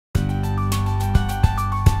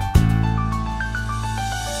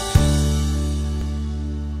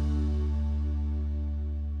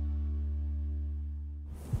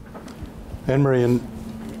Anne-Marie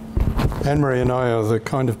and I are the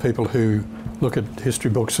kind of people who look at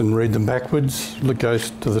history books and read them backwards,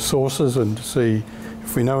 goes to the sources and to see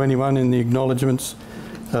if we know anyone in the acknowledgements.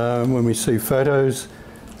 When we see photos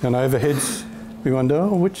and overheads, we wonder,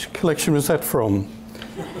 oh, which collection was that from?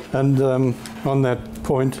 And on that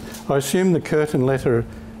point, I assume the curtain letter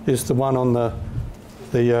is the one on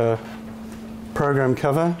the program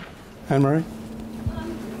cover, Anne-Marie?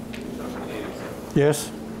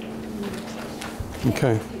 Yes?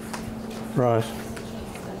 Okay, right.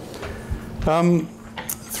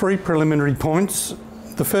 3 preliminary points.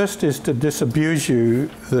 The first is to disabuse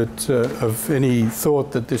you that of any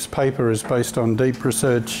thought that this paper is based on deep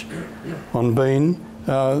research on Bean.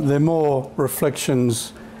 They're more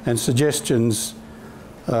reflections and suggestions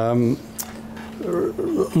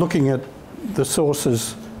looking at the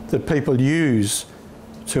sources that people use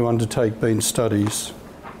to undertake Bean studies.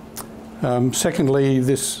 Secondly,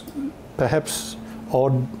 this perhaps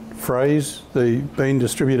odd phrase, the Bean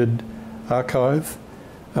Distributed Archive.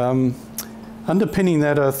 Underpinning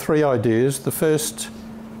that are 3 ideas. The first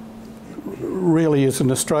really is an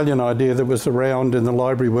Australian idea that was around in the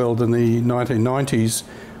library world in the 1990s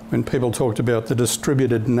when people talked about the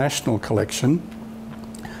distributed national collection,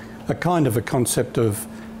 a kind of a concept of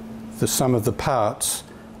the sum of the parts,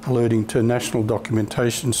 alluding to national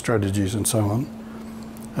documentation strategies and so on.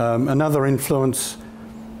 Another influence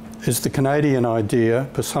is the Canadian idea,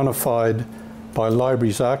 personified by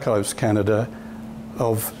Libraries Archives Canada,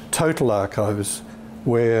 of total archives,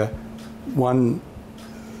 where one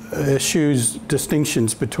eschews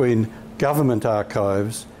distinctions between government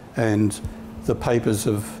archives and the papers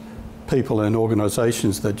of people and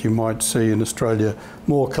organisations that you might see in Australia,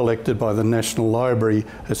 more collected by the National Library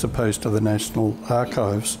as opposed to the National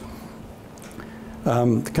Archives.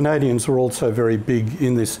 The Canadians were also very big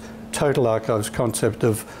in this total archives concept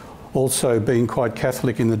of also being quite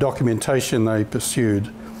Catholic in the documentation they pursued.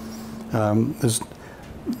 There's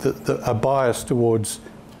a bias towards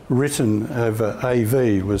written over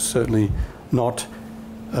AV was certainly not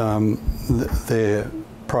their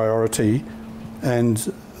priority,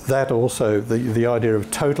 and that also, the idea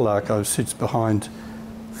of total archive sits behind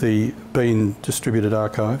the Bean Distributed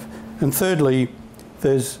Archive. And thirdly,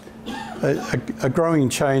 there's a growing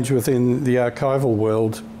change within the archival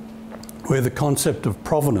world where the concept of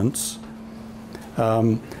provenance,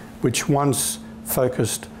 which once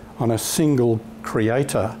focused on a single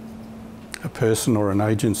creator, a person or an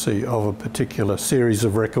agency of a particular series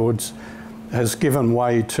of records, has given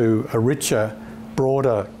way to a richer,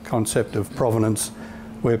 broader concept of provenance,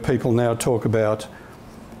 where people now talk about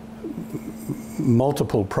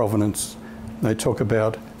multiple provenance. They talk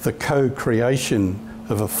about the co-creation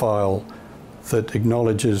of a file that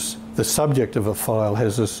acknowledges the subject of a file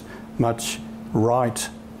has as much right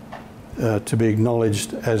to be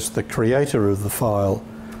acknowledged as the creator of the file.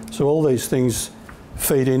 So all these things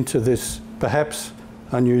feed into this perhaps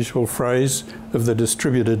unusual phrase of the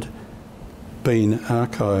distributed Bean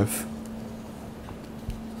archive.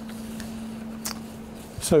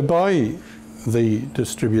 So by the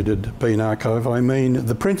distributed Bean archive, I mean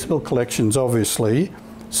the principal collections, obviously,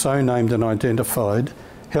 so named and identified,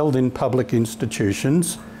 held in public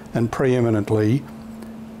institutions, and preeminently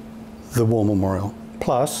the War Memorial,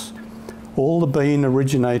 plus all the Bean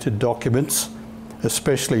originated documents,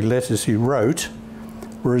 especially letters he wrote,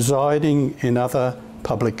 residing in other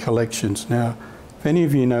public collections. Now, if any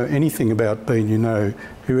of you know anything about Bean, you know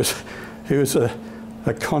he was a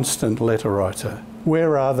constant letter writer.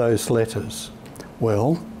 Where are those letters?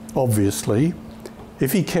 Well, obviously,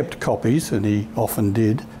 if he kept copies, and he often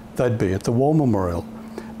did, they'd be at the War Memorial.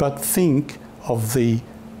 But think of the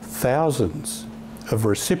thousands of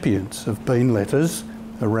recipients of Bean letters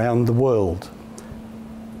around the world.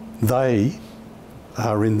 They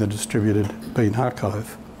are in the distributed Bean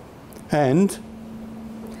archive. And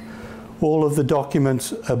all of the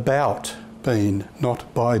documents about Bean,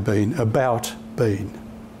 not by Bean, about Bean,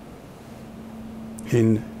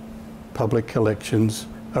 in public collections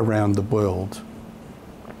around the world.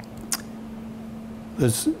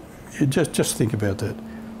 Just think about that.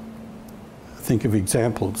 Think of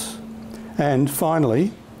examples. And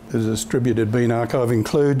finally, the distributed Bean archive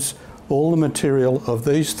includes all the material of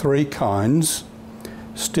these 3 kinds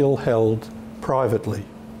still held privately.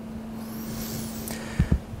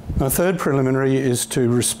 My third preliminary is to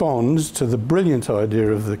respond to the brilliant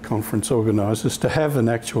idea of the conference organisers to have an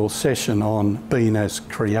actual session on Bean as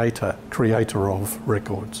creator of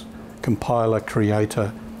records, compiler,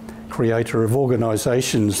 creator of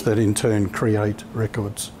organisations that in turn create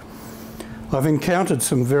records. I've encountered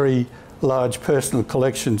some very large personal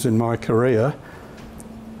collections in my career,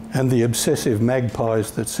 and the obsessive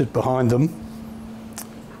magpies that sit behind them.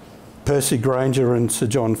 Percy Grainger and Sir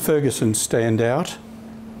John Ferguson stand out,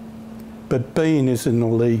 but Bean is in a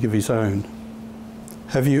league of his own.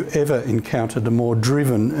 Have you ever encountered a more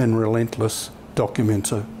driven and relentless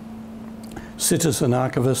documenter? Citizen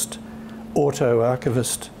archivist, auto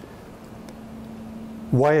archivist,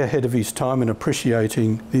 way ahead of his time in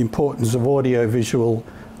appreciating the importance of audio-visual,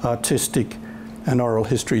 artistic and oral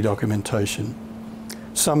history documentation.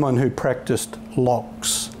 Someone who practiced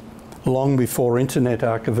locks long before internet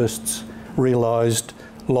archivists realised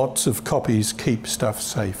lots of copies keep stuff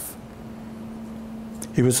safe.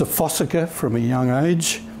 He was a fossicker from a young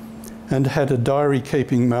age and had a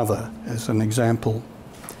diary-keeping mother as an example.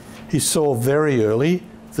 He saw very early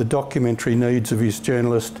the documentary needs of his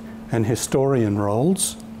journalist and historian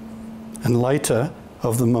roles, and later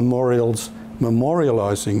of the memorial's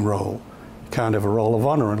memorialising role. You can't have a role of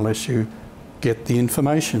honour unless you get the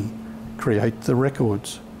information, create the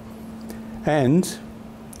records. And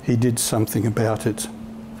he did something about it.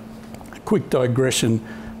 A quick digression.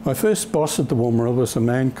 My first boss at the War Memorial was a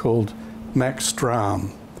man called Max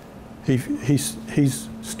Strahm. He's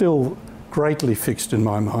still greatly fixed in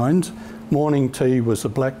my mind. Morning tea was a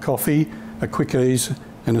black coffee, a quick ease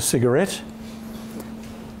and a cigarette.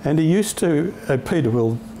 And he used to, Peter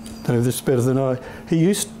will know this better than I,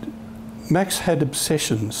 Max had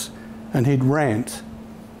obsessions and he'd rant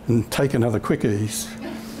and take another quick ease.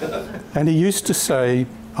 And he used to say,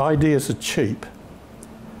 ideas are cheap.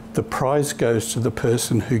 The prize goes to the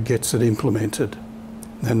person who gets it implemented.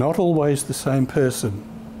 They're not always the same person.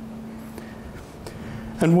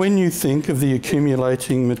 And when you think of the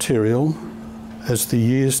accumulating material as the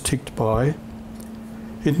years ticked by,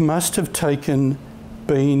 it must have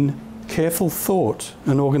been careful thought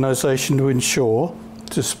and organisation to ensure,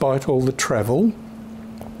 despite all the travel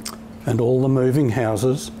and all the moving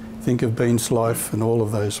houses, think of Bean's life and all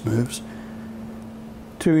of those moves,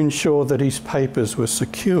 to ensure that his papers were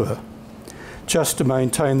secure. Just to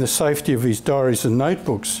maintain the safety of his diaries and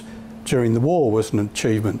notebooks during the war was an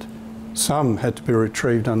achievement. Some had to be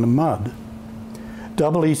retrieved under mud.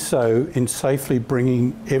 Doubly so in safely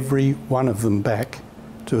bringing every one of them back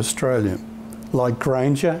to Australia. Like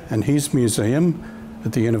Grainger and his museum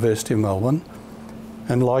at the University of Melbourne,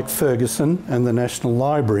 and like Ferguson and the National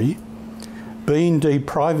Library, Bean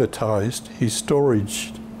deprivatised his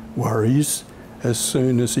storage worries as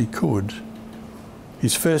soon as he could.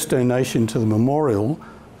 His first donation to the memorial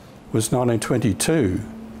was 1922,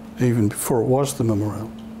 even before it was the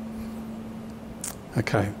memorial.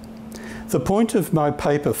 Okay. The point of my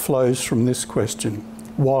paper flows from this question.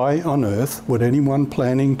 Why on earth would anyone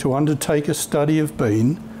planning to undertake a study of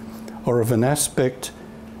Bean, or of an aspect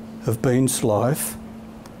of Bean's life,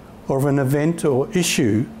 or of an event or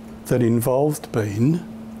issue that involved Bean,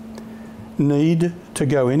 need to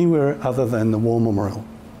go anywhere other than the War Memorial?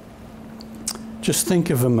 Just think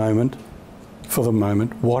of for the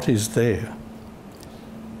moment, what is there?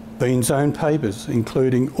 Bean's own papers,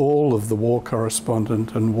 including all of the war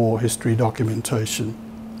correspondent and war history documentation,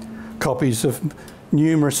 copies of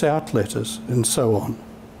numerous out letters and so on,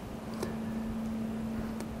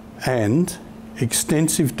 and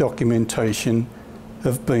extensive documentation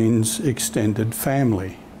of Bean's extended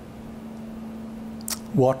family.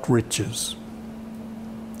 What riches!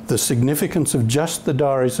 The significance of just the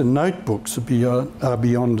diaries and notebooks are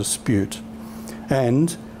beyond dispute,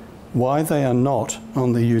 and why they are not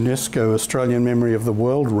on the UNESCO Australian Memory of the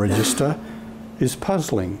World Register is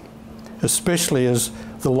puzzling, especially as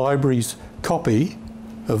the library's copy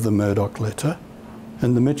of the Murdoch letter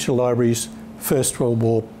and the Mitchell Library's First World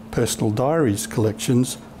War personal diaries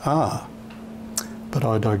collections are. But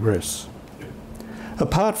I digress.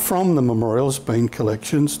 Apart from the memorials Bean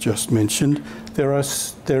collections just mentioned, there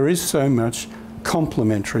is so much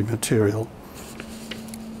complementary material.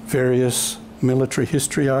 Various military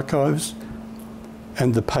history archives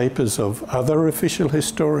and the papers of other official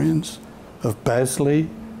historians, of Basley,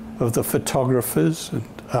 of the photographers and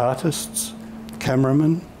artists,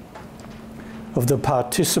 cameramen, of the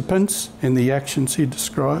participants in the actions he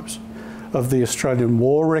describes, of the Australian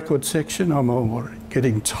War Record section. I'm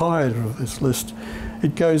getting tired of this list.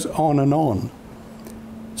 It goes on and on.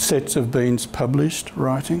 Sets of Bean's published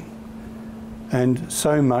writing, and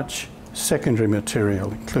so much secondary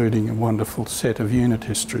material, including a wonderful set of unit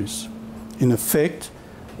histories. In effect,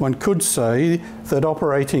 one could say that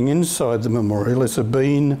operating inside the memorial is a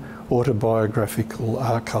Bean autobiographical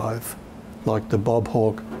archive, like the Bob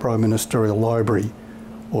Hawke Prime Ministerial Library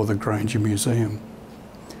or the Grainger Museum.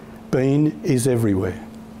 Bean is everywhere.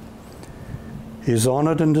 He is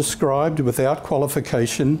honoured and described without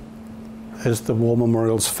qualification as the War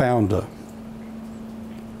Memorial's founder.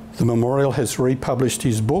 The Memorial has republished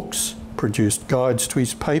his books, produced guides to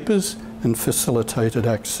his papers, and facilitated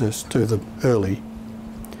access to them early.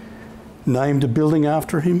 Named a building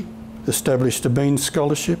after him, established a Bean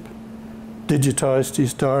Scholarship, digitised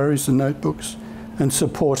his diaries and notebooks, and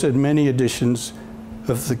supported many editions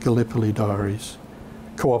of the Gallipoli diaries,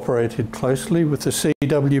 cooperated closely with the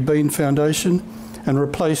C.W. Bean Foundation, and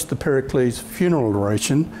replaced the Pericles funeral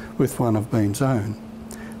oration with one of Bean's own.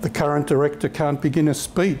 The current director can't begin a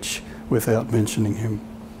speech without mentioning him.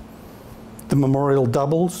 The memorial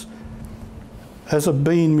doubles as a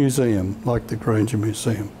Bean museum, like the Granger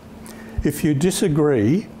Museum. If you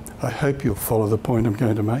disagree, I hope you'll follow the point I'm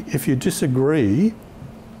going to make. If you disagree,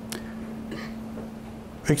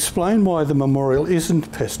 explain why the memorial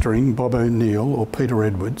isn't pestering Bob O'Neill or Peter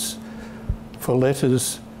Edwards for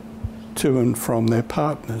letters to and from their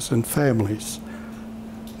partners and families,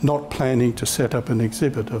 not planning to set up an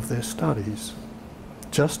exhibit of their studies.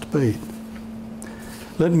 Just Bean.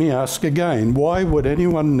 Let me ask again, why would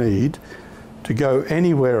anyone need to go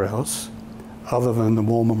anywhere else other than the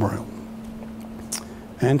War Memorial?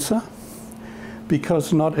 Answer,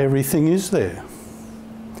 because not everything is there,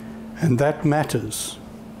 and that matters,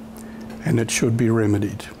 and it should be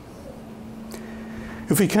remedied.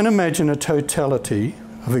 If we can imagine a totality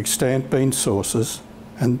of extant Bean sources,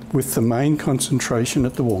 and with the main concentration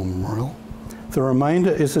at the War Memorial, the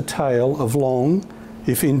remainder is a tale of long,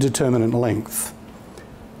 if indeterminate length.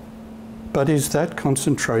 But is that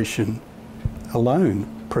concentration alone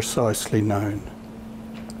precisely known?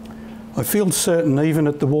 I feel certain even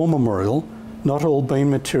at the War Memorial, not all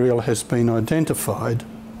Bean material has been identified.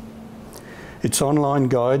 Its online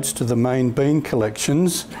guides to the main Bean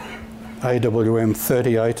collections, AWM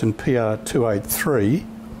 38 and PR 283,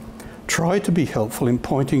 try to be helpful in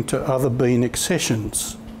pointing to other Bean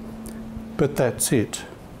accessions, but that's it.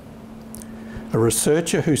 A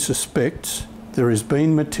researcher who suspects there is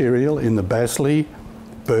Bean material in the Basley,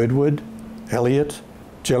 Birdwood, Elliott,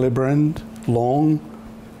 Gellibrand, Long,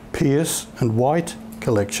 Pearce and White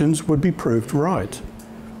collections would be proved right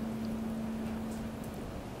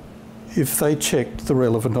if they checked the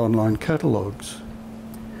relevant online catalogues.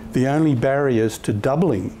 The only barriers to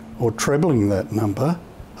doubling or trebling that number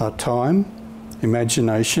are time,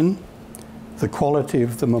 imagination, the quality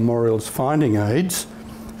of the memorial's finding aids,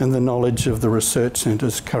 and the knowledge of the research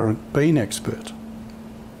centre's current Bean expert.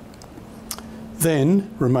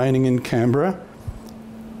 Then, remaining in Canberra,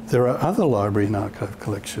 there are other library and archive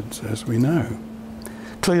collections, as we know.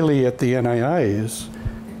 Clearly at the NAA, as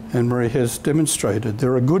Anne-Marie has demonstrated,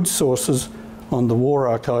 there are good sources on the War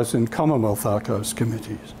Archives and Commonwealth Archives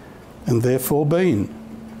committees, and therefore Bean.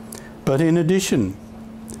 But in addition,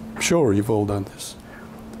 I'm sure you've all done this,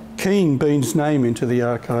 keying Bean's name into the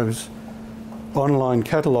archive's online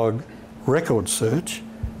catalogue record search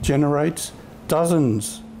generates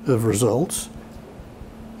dozens of results,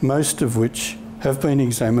 most of which have been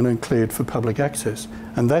examined and cleared for public access.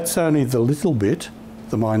 And that's only the little bit,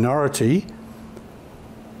 the minority,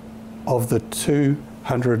 of the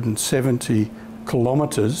 270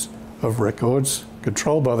 kilometres of records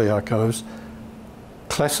controlled by the archives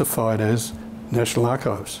classified as National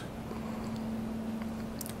Archives.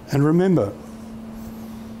 And remember,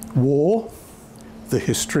 war, the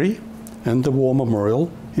history, and the War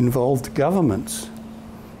Memorial involved governments,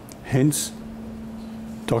 hence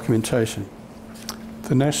documentation.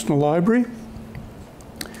 The National Library,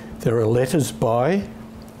 there are letters by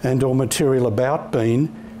and or material about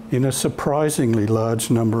Bean in a surprisingly large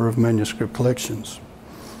number of manuscript collections.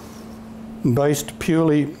 Based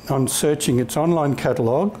purely on searching its online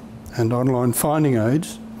catalogue and online finding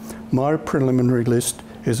aids, my preliminary list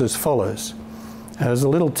is as follows. As a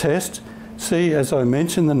little test, see as I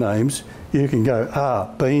mention the names, you can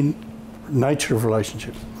go, Bean, nature of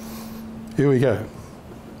relationship. Here we go.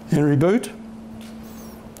 Henry Boot,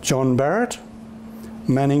 John Barrett,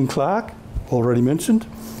 Manning Clark, already mentioned,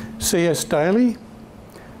 C.S. Daly,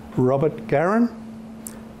 Robert Garron,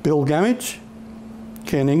 Bill Gamage,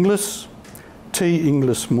 Ken Inglis, T.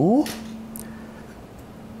 Inglis Moore,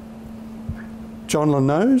 John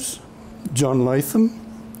Lanose, John Latham,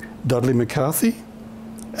 Dudley McCarthy,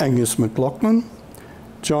 Angus McLaughlin,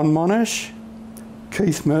 John Monash,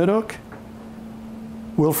 Keith Murdoch,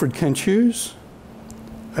 Wilfred Kent Hughes,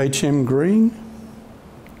 H.M. Green,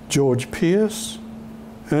 George Pearce,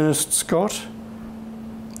 Ernest Scott,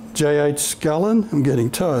 J.H. Scullin, I'm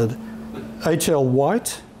getting tired, H.L.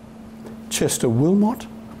 White, Chester Wilmot,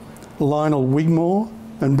 Lionel Wigmore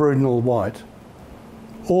and Brudenell White.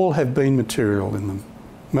 All have Bean material in them,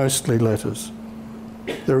 mostly letters.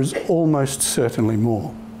 There is almost certainly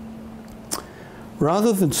more.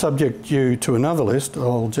 Rather than subject you to another list,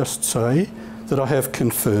 I'll just say that I have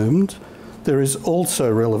confirmed there is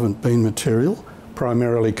also relevant Bean material,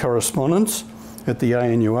 primarily correspondence, at the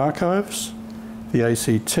ANU Archives, the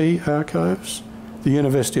ACT Archives, the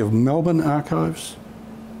University of Melbourne Archives,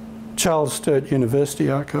 Charles Sturt University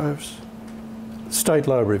Archives, State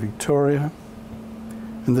Library Victoria,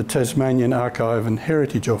 and the Tasmanian Archive and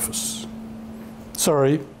Heritage Office.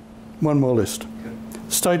 Sorry, one more list.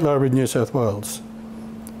 State Library of New South Wales.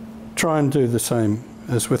 Try and do the same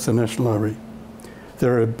as with the National Library.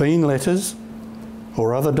 There are Bean letters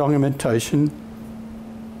or other documentation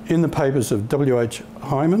in the papers of W.H.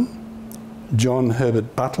 Hyman, John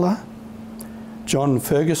Herbert Butler, John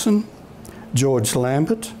Ferguson, George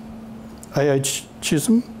Lambert, A.H.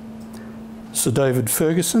 Chisholm, Sir David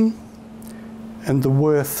Ferguson, and the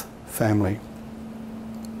Worth family.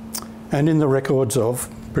 And in the records of,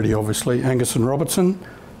 pretty obviously, Angus and Robertson,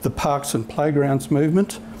 the Parks and Playgrounds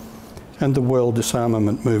movement, and the World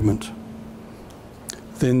Disarmament movement.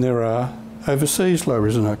 Then there are overseas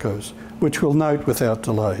libraries and archives, which we'll note without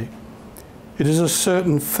delay. It is a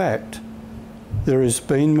certain fact there is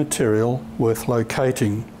Bean material worth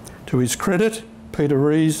locating. To his credit, Peter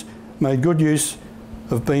Rees made good use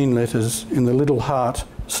of Bean letters in the Little Heart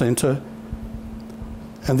Centre,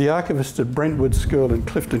 and the archivist at Brentwood School and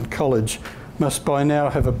Clifton College must by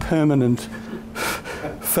now have a permanent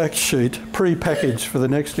fact sheet pre-packaged for the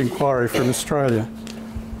next inquiry from Australia.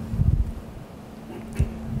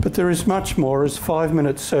 But there is much more, as 5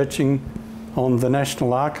 minutes searching on the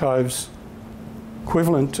National Archives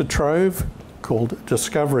equivalent to Trove, called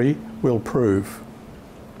Discovery, will prove.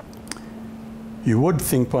 You would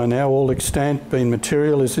think by now all extant Bean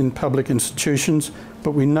material is in public institutions,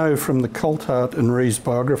 but we know from the Coltart and Rees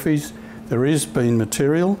biographies there is Bean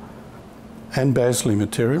material and Basley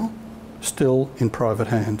material still in private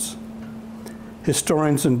hands.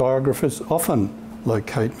 Historians and biographers often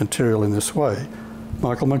locate material in this way.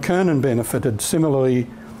 Michael McKernan benefited similarly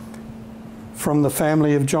from the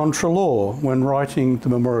family of John Trelaw when writing the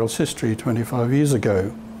Memorial's history 25 years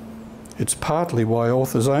ago. It's partly why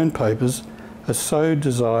authors' own papers are so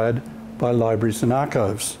desired by libraries and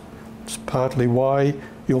archives. It's partly why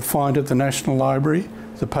you'll find at the National Library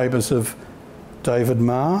the papers of David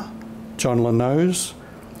Marr, John Lanose,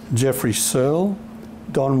 Geoffrey Searle,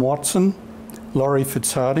 Don Watson, Laurie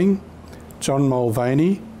Fitzharding, John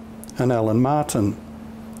Mulvaney, and Alan Martin,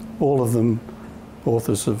 all of them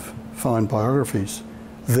authors of fine biographies.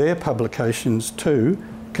 Their publications too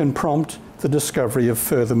can prompt the discovery of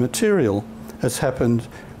further material, as happened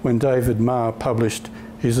when David Marr published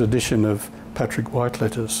his edition of Patrick White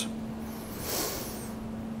Letters.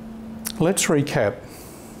 Let's recap.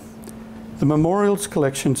 The Memorials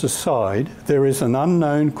collections aside, there is an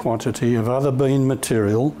unknown quantity of other Bean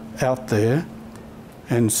material out there,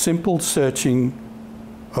 and simple searching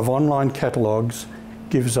of online catalogues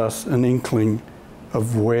gives us an inkling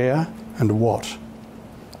of where and what.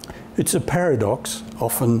 It's a paradox,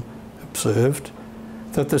 often observed,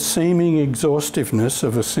 that the seeming exhaustiveness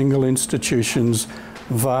of a single institution's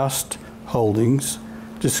vast holdings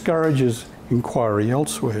discourages inquiry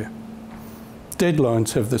elsewhere.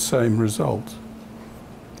 Deadlines have the same result.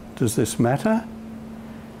 Does this matter?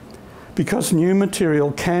 Because new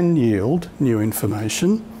material can yield new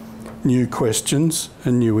information, new questions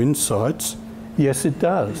and new insights. Yes, it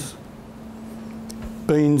does.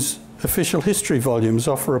 Bean's official history volumes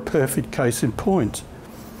offer a perfect case in point.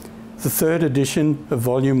 The third edition of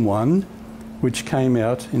Volume 1, which came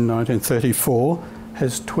out in 1934,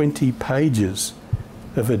 has 20 pages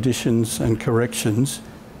of additions and corrections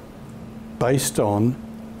based on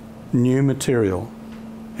new material,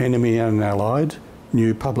 enemy and allied,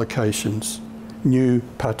 new publications, new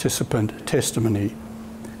participant testimony.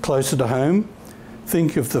 Closer to home,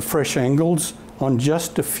 think of the fresh angles on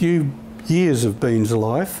just a few years of Bean's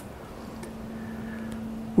life,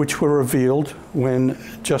 which were revealed when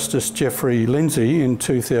Justice Geoffrey Lindsay in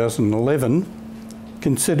 2011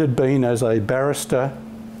 considered Bean as a barrister,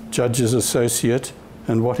 judge's associate,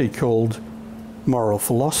 and what he called moral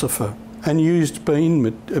philosopher, and used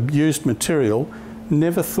material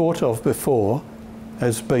never thought of before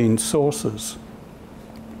as Bean sources.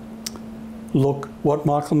 Look what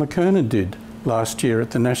Michael McKernan did last year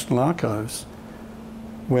at the National Archives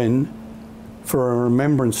when, for a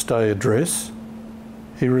Remembrance Day address,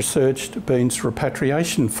 he researched Bean's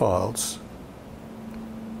repatriation files.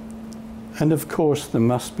 And of course there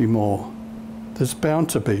must be more. There's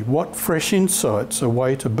bound to be. What fresh insights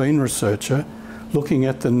await a Bean researcher looking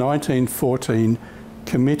at the 1914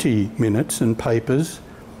 committee minutes and papers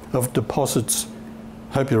of deposits,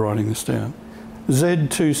 hope you're writing this down,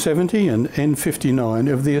 Z270 and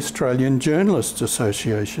N59 of the Australian Journalists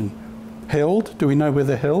Association. Held, do we know where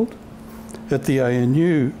they're held? At the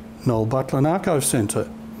ANU Noel Butlin Archive Centre.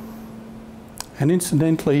 And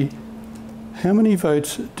incidentally, how many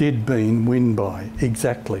votes did Bean win by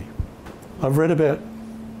exactly? I've read about,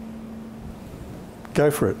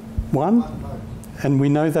 go for it, 1? And we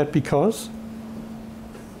know that because?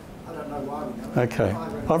 I don't know why we know. Okay.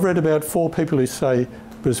 I've read about 4 people who say it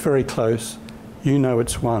was very close. You know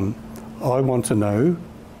it's 1. I want to know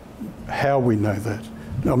how we know that.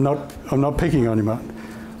 I'm not picking on you, Martin.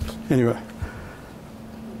 Anyway.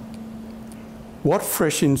 What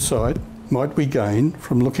fresh insight might we gain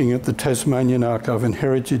from looking at the Tasmanian Archive and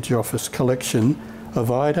Heritage Office collection of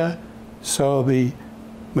Ida Sowerby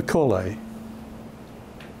Macaulay,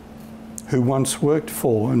 who once worked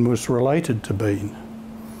for and was related to Bean?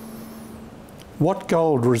 What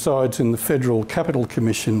gold resides in the Federal Capital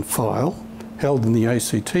Commission file held in the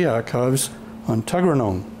ACT archives on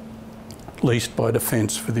Tuggeranong, leased by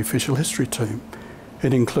Defence for the Official History Team?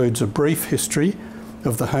 It includes a brief history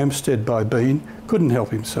of the homestead by Bean, couldn't help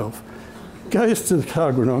himself, goes to the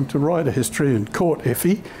Tuggeranong to write a history and caught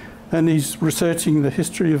Effie, and he's researching the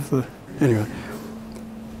history of the... Anyway.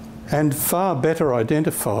 And far better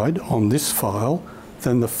identified on this file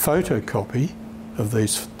than the photocopy of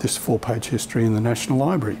this 4-page history in the National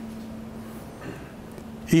Library.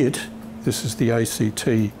 This is the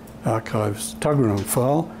ACT Archives Tuggeranong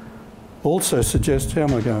file, also suggests, how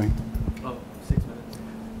am I going? 6 minutes.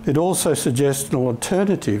 It also suggests an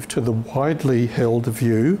alternative to the widely held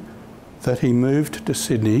view that he moved to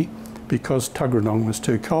Sydney because Tuggeranong was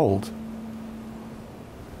too cold.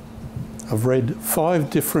 I've read 5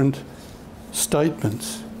 different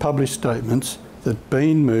statements, published statements, that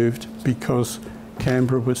Bean moved because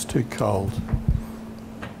Canberra was too cold.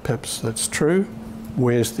 Perhaps that's true.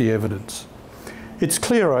 Where's the evidence? It's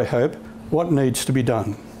clear, I hope, what needs to be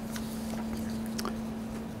done.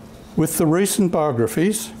 With the recent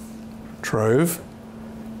biographies, trove,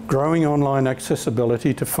 growing online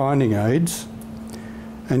accessibility to finding aids,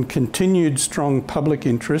 and continued strong public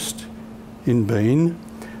interest in Bean,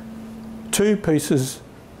 2 pieces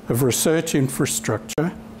of research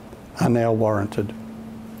infrastructure are now warranted.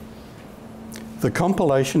 The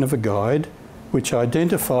compilation of a guide which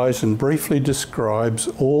identifies and briefly describes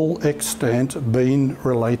all extant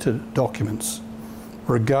Bean-related documents,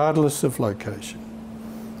 regardless of location,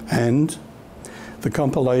 and the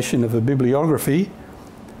compilation of a bibliography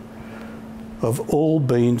of all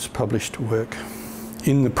Bean's published work,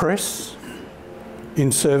 in the press,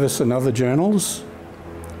 in Service and other journals,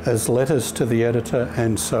 as letters to the editor,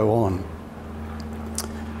 and so on.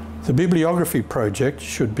 The bibliography project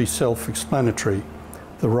should be self-explanatory.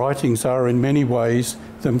 The writings are in many ways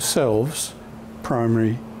themselves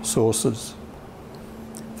primary sources.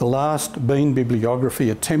 The last Bean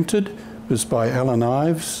bibliography attempted was by Alan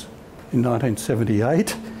Ives in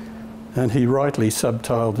 1978, and he rightly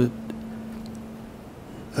subtitled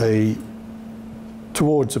it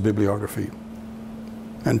Towards a Bibliography,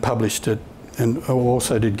 and published it, and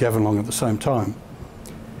also did Gavin Long at the same time,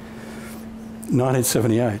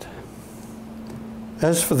 1978.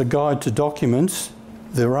 As for the guide to documents,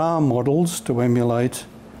 there are models to emulate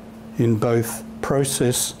in both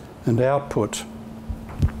process and output.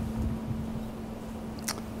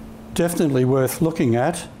 Definitely worth looking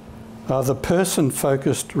at are the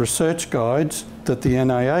person-focused research guides that the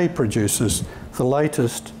NAA produces, the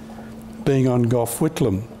latest being on Gough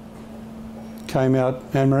Whitlam. Came out,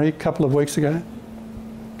 Anne-Marie, a couple of weeks ago.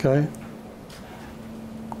 Okay.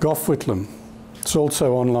 Gough Whitlam. It's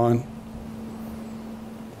also online.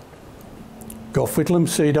 Gough Whitlam,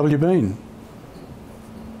 C.W. Bean.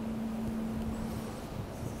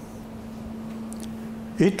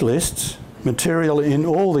 It lists material in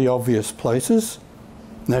all the obvious places: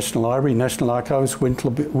 National Library, National Archives,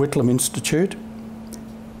 Whitlam Institute,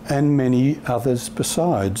 and many others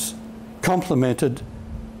besides, complemented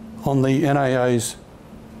on the NAA's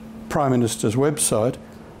Prime Minister's website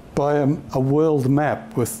by a world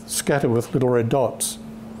map scattered with little red dots.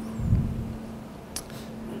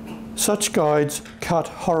 Such guides cut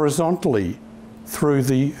horizontally through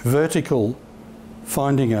the vertical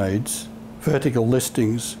finding aids, vertical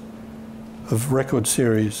listings of record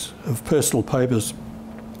series of personal papers,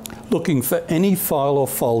 looking for any file or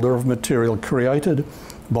folder of material created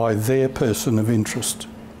by their person of interest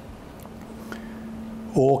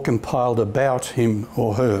or compiled about him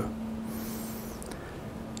or her.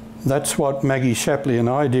 That's what Maggie Shapley and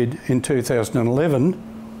I did in 2011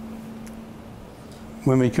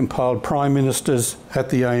 when we compiled Prime Ministers at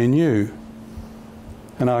the ANU,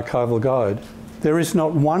 an archival guide. There is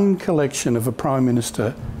not one collection of a Prime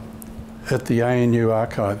Minister at the ANU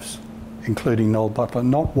archives, including Noel Butler,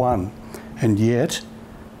 not one. And yet,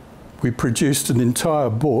 we produced an entire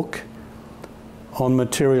book on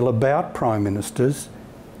material about Prime Ministers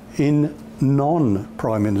in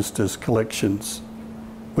non-Prime Ministers' collections.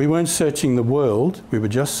 We weren't searching the world, we were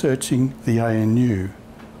just searching the ANU.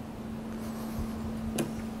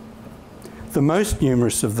 The most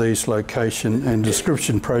numerous of these location and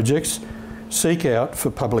description projects seek out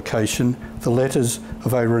for publication the letters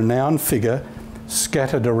of a renowned figure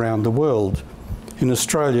scattered around the world. In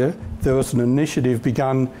Australia, there was an initiative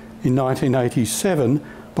begun in 1987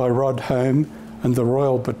 by Rod Home and the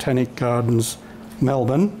Royal Botanic Gardens,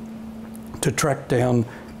 Melbourne, to track down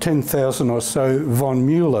 10,000 or so von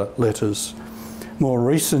Mueller letters. More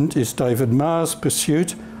recent is David Marr's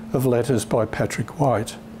pursuit of letters by Patrick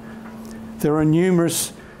White. There are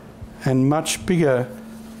numerous and much bigger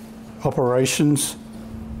operations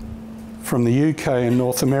from the UK and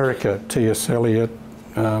North America, T.S. Eliot,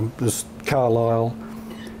 there's Carlyle,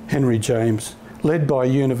 Henry James, led by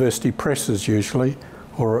university presses usually,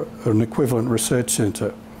 or an equivalent research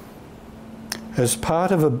centre. As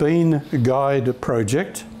part of a Bean Guide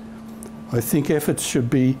project, I think efforts should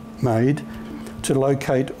be made to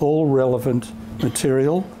locate all relevant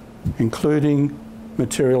material, including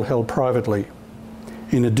material held privately.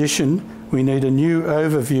 In addition, we need a new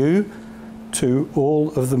overview to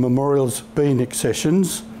all of the memorial's Bean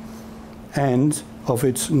accessions and of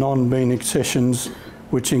its non-Bean accessions,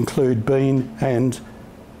 which include Bean and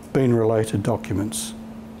Bean-related documents.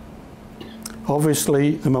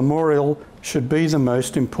 Obviously, the memorial should be the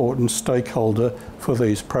most important stakeholder for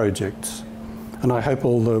these projects, and I hope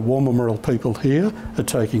all the War Memorial people here are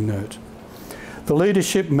taking note. The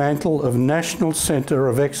leadership mantle of National Centre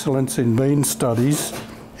of Excellence in Bean Studies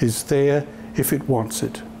is there if it wants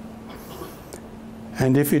it.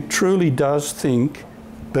 And if it truly does think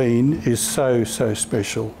Bean is so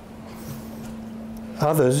special.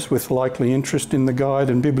 Others with likely interest in the guide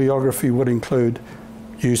and bibliography would include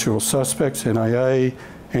usual suspects, NAA,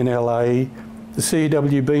 NLA, the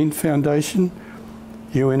C.W. Bean Foundation,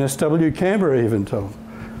 UNSW Canberra even, Tom,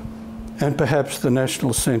 and perhaps the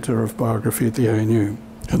National Centre of Biography at the ANU.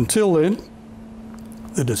 Until then,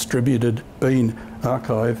 the distributed Bean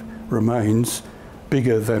archive remains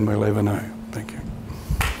bigger than we'll ever know. Thank you.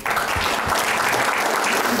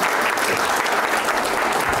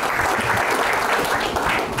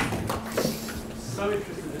 So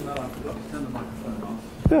interested in that, I forgot to turn the microphone off.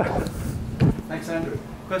 Yeah. Thanks, Andrew.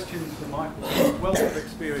 Questions for Michael? Wealth of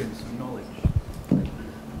experience and knowledge.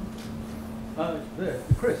 There,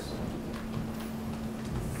 Chris.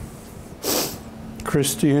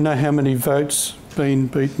 Chris, do you know how many votes Bean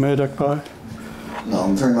beat Murdoch by? No,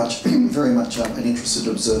 I'm very much an interested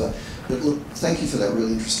observer. But look, thank you for that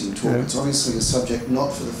really interesting talk. Yeah. It's obviously a subject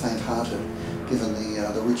not for the faint-hearted, given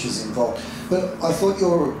the riches involved. But I thought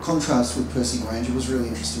your contrast with Percy Granger was really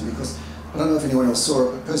interesting because I don't know if anyone else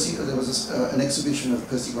saw it, but there was an exhibition of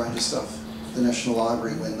Percy Granger stuff at the National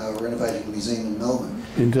Library when they were renovating the museum in Melbourne.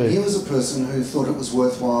 Indeed. He was a person who thought it was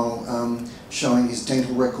worthwhile showing his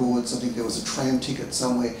dental records. I think there was a tram ticket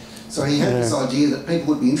somewhere. So he had this idea that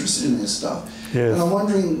people would be interested in this stuff. Yes. And I'm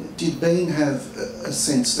wondering, did Bean have a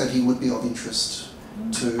sense that he would be of interest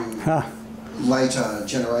to later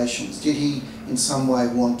generations? Did he in some way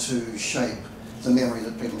want to shape the memory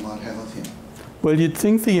that people might have of him? Well, you'd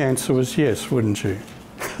think the answer was yes, wouldn't you?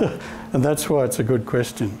 And that's why it's a good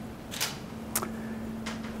question.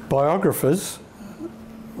 Biographers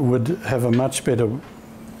would have a much better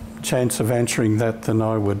chance of answering that than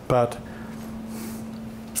I would, but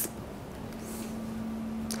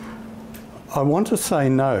I want to say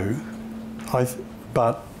no,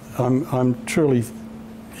 but I'm truly,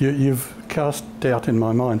 you've cast doubt in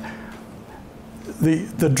my mind.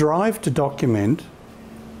 The drive to document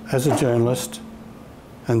as a journalist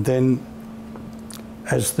and then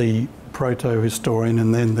as the proto-historian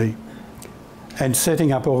and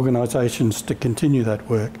setting up organisations to continue that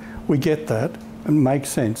work, we get that and makes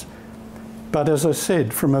sense. But as I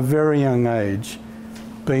said, from a very young age,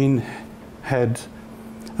 Bean had,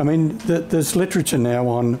 I mean, there's literature now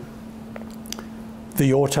on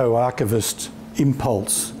the auto-archivist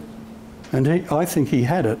impulse, and I think he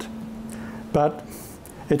had it, but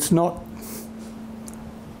it's not.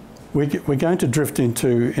 We're going to drift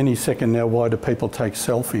into any second now, why do people take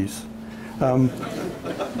selfies?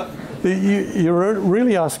 You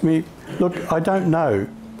really ask me, look, I don't know,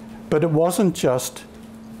 but it wasn't just,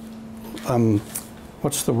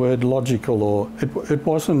 what's the word, logical, or it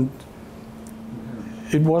was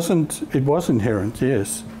inherent,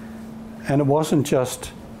 yes. And it wasn't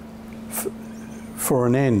just for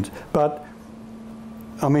an end. But,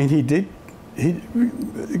 I mean,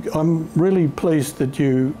 I'm really pleased that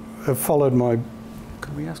you have followed my...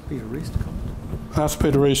 Can we ask Peter Rees to comment? Ask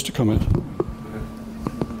Peter Rees to comment.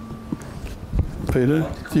 Peter,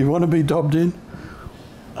 do you want to be dobbed in?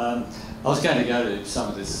 I was going to go to some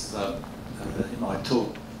of this in my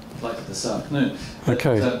talk later this afternoon.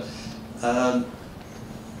 Okay. But,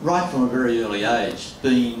 right from a very early age,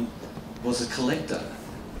 Bean was a collector.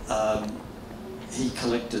 He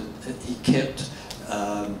kept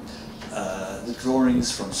the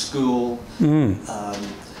drawings from school. It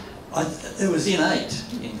was innate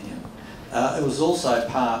in him. It was also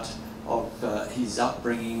part of his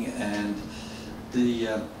upbringing and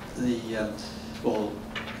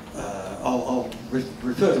I'll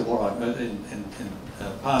refer to what I'm in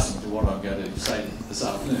passing to what I'm going to say this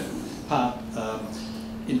afternoon.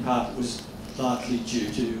 In part, it was largely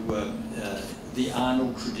due to the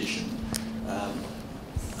Arnold tradition,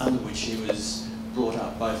 under which he was brought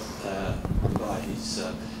up both by his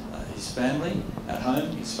family at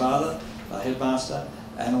home, his father, headmaster,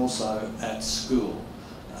 and also at school.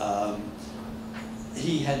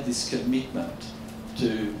 He had this commitment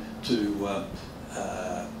to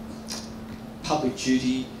public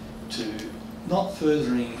duty, to not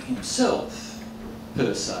furthering himself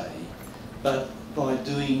per se, but by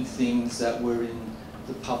doing things that were in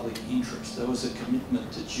the public interest. There was a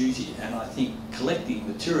commitment to duty, and I think collecting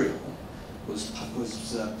material was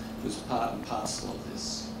part and parcel of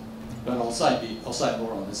this. But I'll say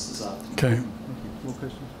more on this afternoon. Okay. More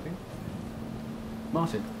questions, Pete?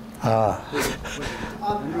 Martin. I'm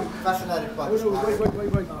fascinated by this.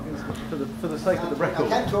 Wait. For the sake of the record. I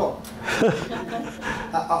can talk.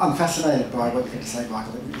 I'm fascinated by what you have to say,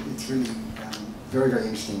 Michael. It's really very, very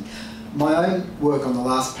interesting. My own work on the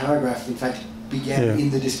last paragraph, in fact, began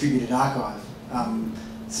in the distributed archive,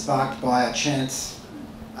 sparked by a chance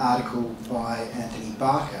article by Anthony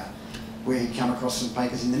Barker, where he'd come across some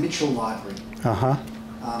papers in the Mitchell Library.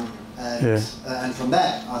 And from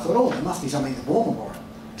that, I thought, oh, there must be something at Warrnambool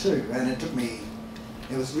too. And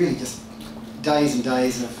it was really just days and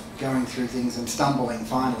days of going through things and stumbling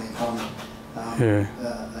finally upon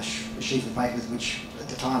a sheaf of papers which at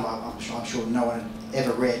the time I'm sure no one had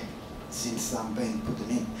ever read since being put them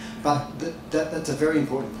in. But that's a very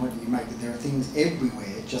important point that you make, that there are things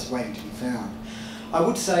everywhere just waiting to be found. I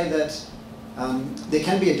would say that there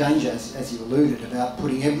can be a danger, as you alluded, about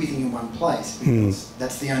putting everything in one place, because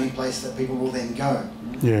that's the only place that people will then go.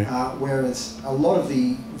 Whereas a lot of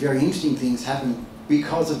the very interesting things happen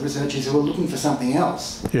because of researchers who are looking for something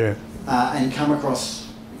else and come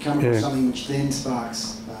across something which then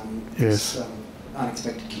sparks this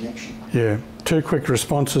unexpected connection. Two quick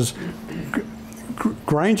responses.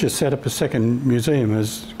 Granger set up a second museum,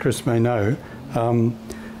 as Chris may know,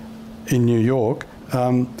 in New York.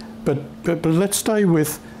 But let's stay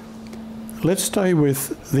with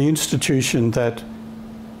the institution that,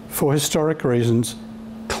 for historic reasons,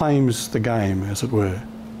 claims the game, as it were.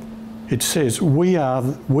 It says we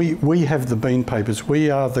have the Bean Papers.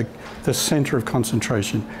 We are the centre of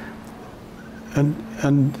concentration.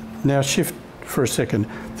 And now shift for a second.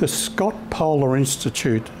 The Scott Polar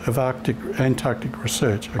Institute of Antarctic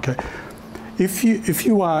Research. Okay, if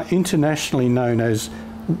you are internationally known as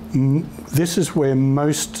this is where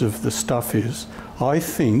most of the stuff is, I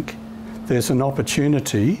think there's an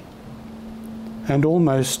opportunity and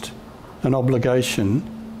almost an obligation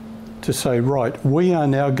to say, right, we are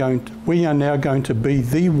now going to be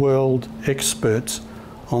the world experts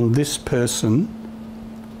on this person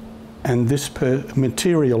and this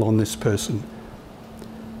material on this person.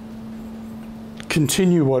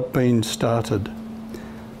 Continue what Bean started.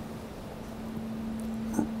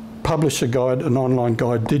 Publish a guide, an online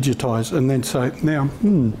guide, digitise, and then say, now,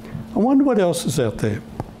 I wonder what else is out there.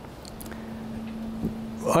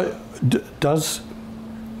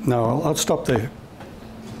 No, I'll stop there.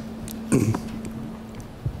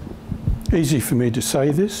 Easy for me to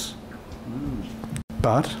say this,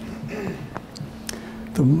 but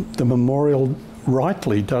the memorial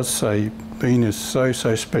rightly does say Bean is so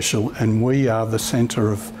special and we are the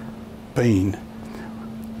centre of Bean.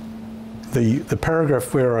 The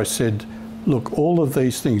paragraph where I said, look, all of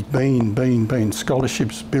these things, Bean,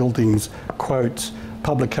 scholarships, buildings, quotes,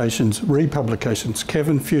 publications, republications,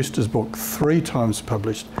 Kevin Fuster's book, 3 times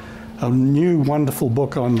published, a new wonderful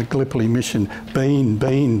book on the Gallipoli mission,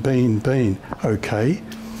 Bean. Okay,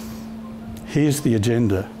 here's the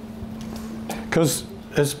agenda. Because,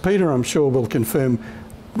 as Peter I'm sure will confirm,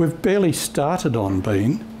 we've barely started on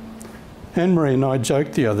Bean. Anne-Marie and I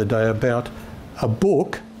joked the other day about a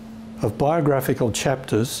book of biographical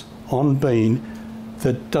chapters on Bean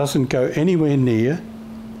that doesn't go anywhere near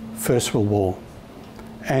First World War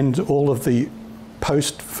and all of the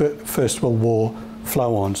post-First World War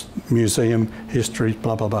flow-ons, museum, history,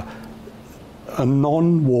 blah, blah, blah. A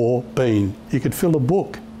non-war bean. You could fill a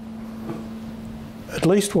book. At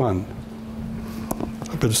least one.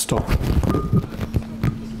 I better stop.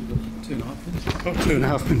 2.5 minutes. Oh,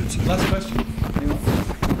 2.5 minutes. Last question. Anyone?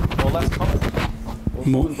 Or last comment? Or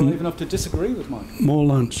someone brave enough to disagree with Mike? More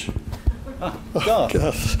lunch.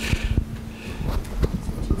 Garth.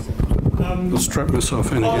 I'll strap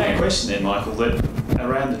myself in On again. that question then, Michael, that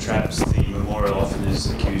around the traps, the memorial often is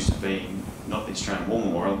accused of being not the Australian War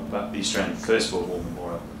Memorial, but the Australian First World War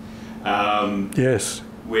Memorial. Yes.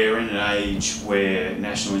 We're in an age where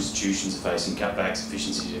national institutions are facing cutbacks,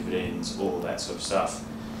 efficiency dividends, all of that sort of stuff.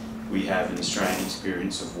 We have an Australian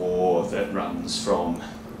experience of war that runs from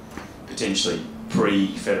potentially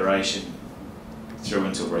pre-Federation through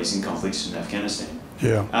until recent conflicts in Afghanistan.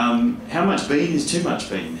 Yeah. How much bean is too much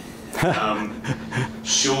bean?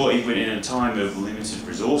 Sure, even in a time of limited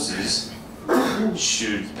resources,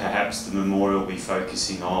 should perhaps the memorial be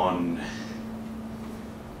focusing on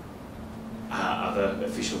other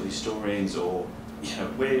official historians, or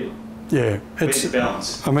where's the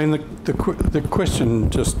balance? I mean, the question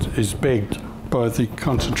just is begged by the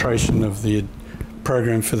concentration of the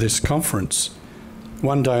program for this conference.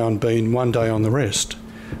 One day on bean, one day on the rest.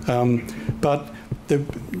 But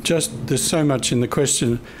there's so much in the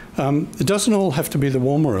question. It doesn't all have to be the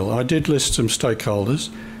War Memorial. I did list some stakeholders.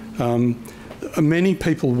 Many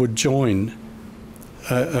people would join.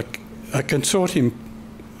 A consortium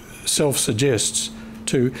self-suggests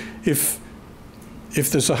to, if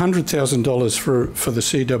there's $100,000 for the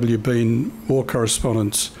C.W. Bean War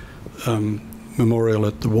Correspondence Memorial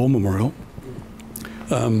at the War Memorial,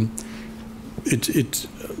 I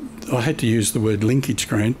had to use the word linkage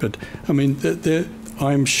grant, but I mean,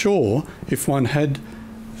 I'm sure if one had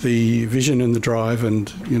the vision and the drive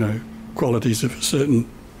and qualities of a certain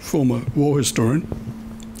former war historian,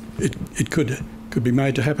 it could be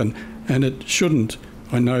made to happen, and it shouldn't.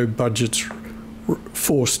 I know budgets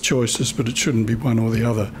force choices, but it shouldn't be one or the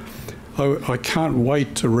other. I can't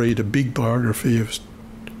wait to read a big biography of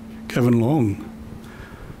Gavin Long,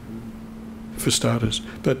 for starters.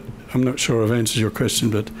 But I'm not sure I've answered your question,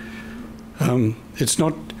 but it's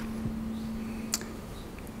not...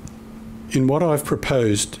 In what I've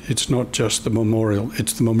proposed, it's not just the memorial,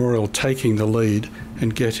 it's the memorial taking the lead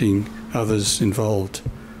and getting others involved.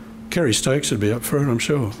 Kerry Stokes would be up for it, I'm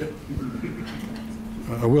sure.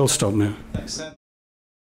 I will stop now. Thanks, Sam.